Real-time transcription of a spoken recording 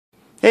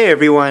Hey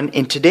everyone,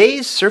 in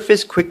today's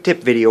Surface Quick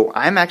Tip video,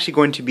 I'm actually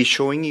going to be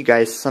showing you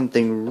guys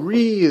something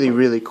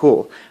really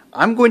cool.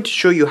 I'm going to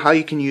show you how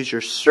you can use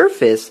your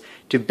Surface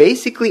to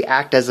basically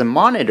act as a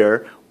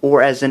monitor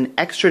or as an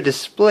extra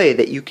display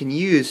that you can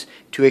use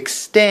to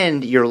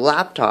extend your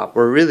laptop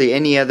or really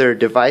any other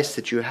device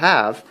that you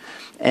have,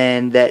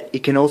 and that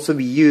it can also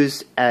be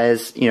used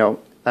as,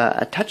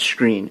 a touch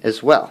screen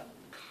as well.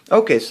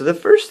 Okay, so the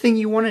first thing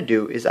you want to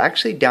do is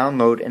actually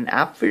download an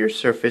app for your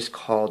Surface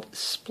called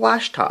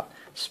Splashtop.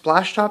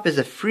 Splashtop is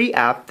a free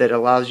app that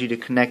allows you to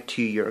connect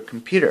to your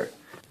computer.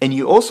 And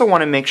you also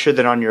want to make sure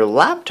that on your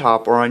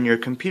laptop or on your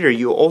computer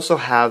you also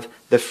have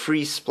the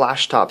free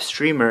Splashtop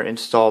streamer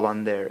installed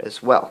on there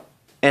as well.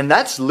 And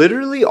that's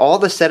literally all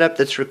the setup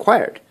that's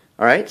required.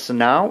 Alright, so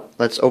now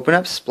let's open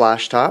up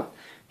Splashtop.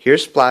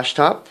 Here's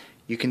Splashtop.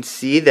 You can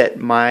see that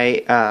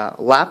my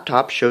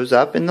laptop shows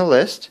up in the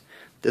list.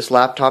 This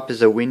laptop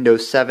is a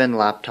Windows 7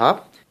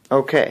 laptop.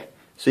 Okay,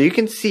 so you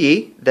can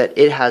see that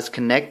it has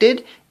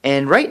connected,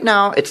 and right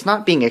now it's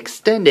not being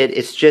extended,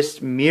 it's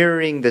just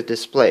mirroring the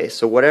display.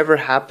 So whatever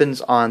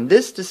happens on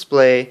this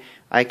display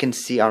I can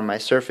see on my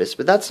Surface,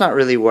 but that's not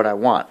really what I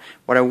want.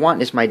 What I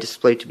want is my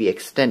display to be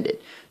extended.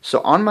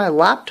 So on my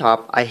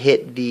laptop I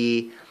hit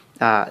the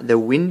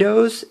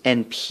Windows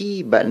and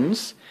P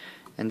buttons,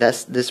 and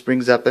this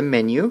brings up a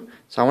menu.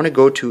 So I want to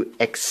go to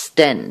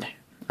Extend.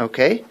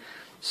 Okay,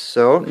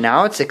 so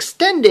now it's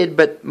extended,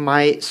 but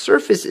my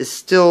Surface is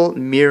still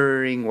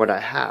mirroring what I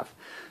have.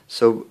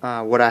 So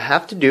what I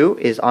have to do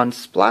is on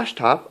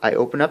Splashtop, I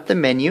open up the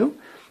menu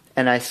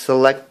and I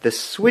select the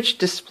Switch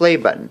Display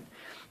button.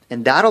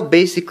 And that'll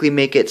basically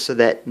make it so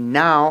that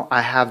now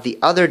I have the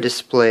other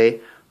display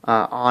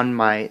on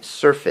my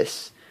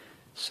Surface.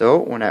 So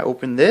when I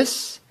open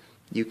this,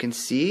 you can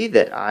see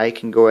that I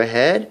can go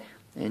ahead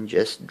and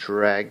just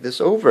drag this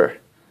over.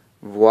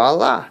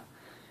 Voila!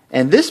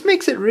 And this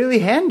makes it really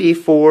handy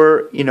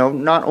for,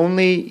 not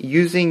only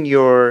using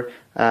your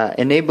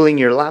enabling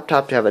your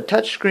laptop to have a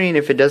touchscreen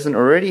if it doesn't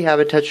already have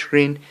a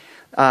touchscreen,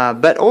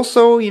 but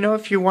also,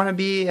 if you want to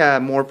be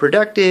more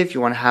productive,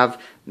 you want to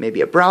have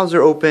maybe a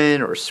browser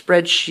open or a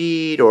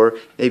spreadsheet or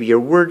maybe your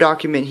Word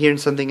document here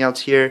and something else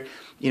here,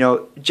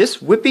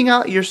 just whipping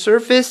out your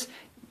Surface,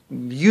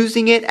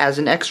 using it as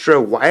an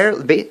extra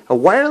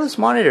wireless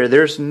monitor.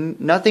 There's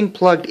nothing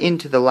plugged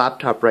into the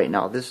laptop right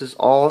now. This is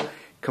all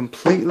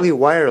completely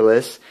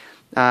wireless.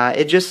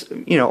 It just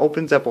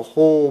opens up a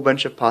whole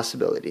bunch of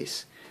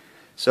possibilities.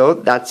 So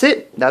that's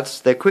it. That's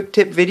the quick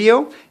tip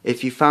video.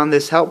 If you found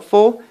this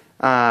helpful,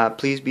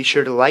 please be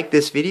sure to like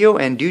this video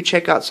and do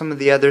check out some of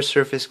the other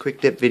Surface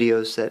quick tip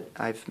videos that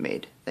I've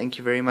made. Thank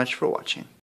you very much for watching.